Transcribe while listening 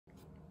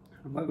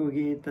Bhagavad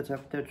Gita,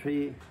 chapter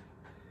 3,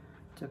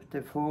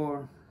 chapter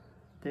 4,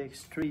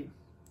 text 3.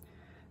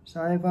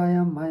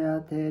 Saivayam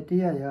maya te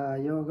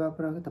diyaya yoga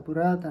prakata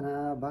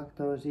puratana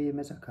bhaktosi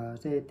mesakha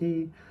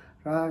seti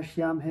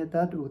rahashyam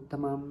hetad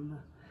uttamam.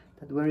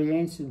 That very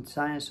ancient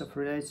science of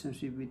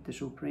relationship with the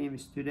Supreme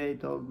is today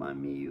told by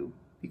me,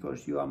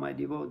 because you are my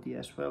devotee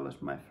as well as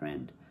my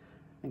friend,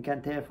 and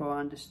can therefore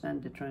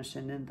understand the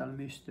transcendental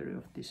mystery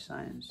of this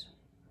science.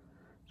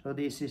 So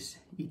this is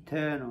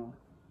eternal.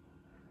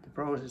 The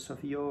process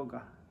of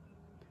yoga,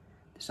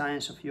 the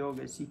science of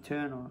yoga is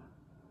eternal,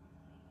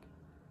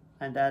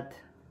 and that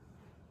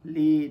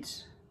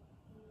leads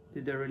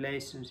to the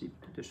relationship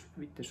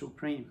with the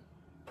Supreme.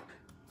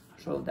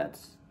 So that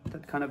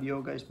kind of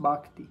yoga is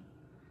bhakti.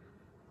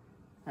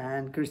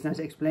 And Krishna is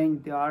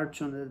explaining to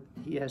Arjuna that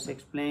he has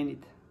explained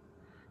it,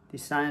 the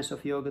science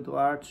of yoga to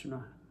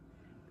Arjuna,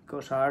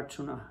 because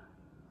Arjuna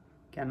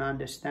can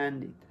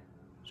understand it.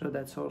 So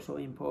that's also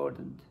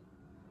important.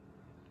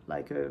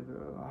 Like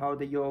how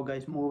the yoga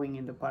is moving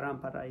in the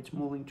parampara, it's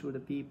moving through the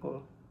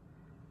people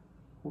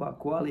who are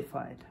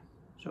qualified.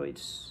 So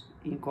it's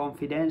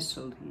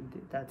inconfidential in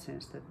that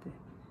sense,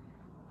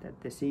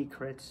 that the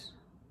secrets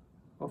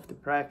of the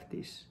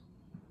practice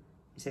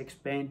is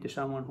explained to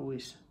someone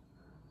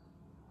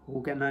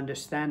who can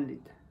understand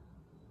it.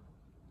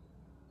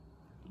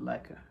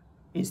 Like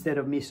instead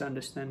of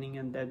misunderstanding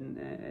and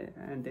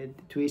then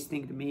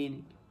twisting the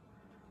meaning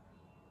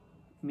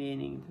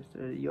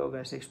the yoga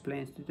is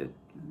explained to the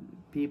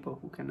people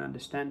who can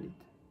understand it.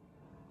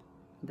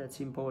 That's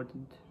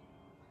important.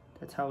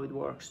 That's how it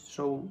works.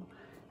 So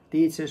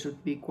teacher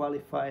should be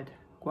qualified.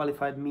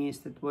 Qualified means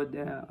that what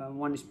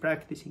one is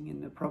practicing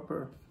in the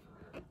proper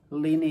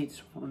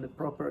lineage, on the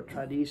proper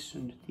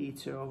tradition. The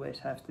teacher always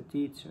has the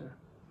teacher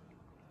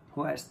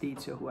who has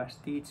teacher who has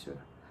teacher,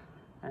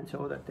 and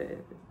so that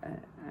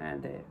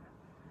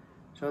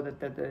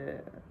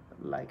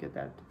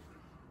that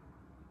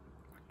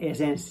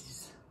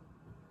essence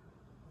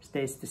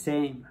stays the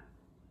same.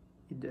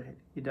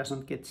 It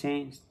doesn't get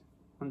changed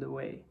on the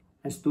way.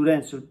 And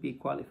students should be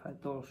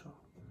qualified also.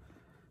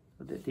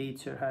 So the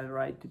teacher has a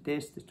right to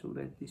test the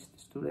student. Is the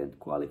student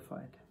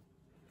qualified?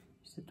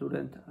 Is the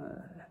student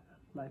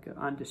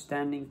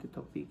understanding the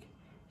topic?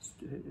 Is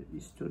the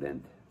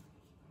student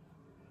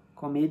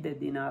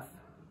committed enough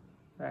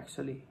to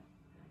actually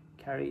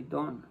carry it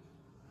on?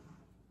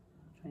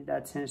 In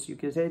that sense, you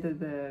can say that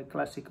the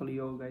classical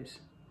yoga is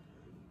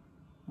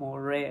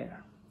more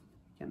rare.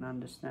 You can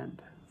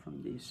understand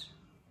from this.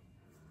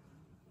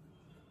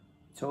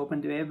 It's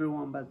open to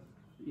everyone, but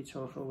it's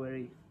also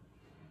very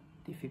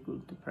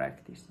difficult to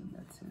practice in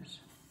that sense.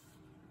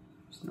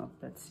 It's not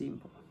that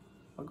simple.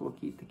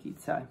 Bhagavad Gita, Ki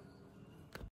Jai.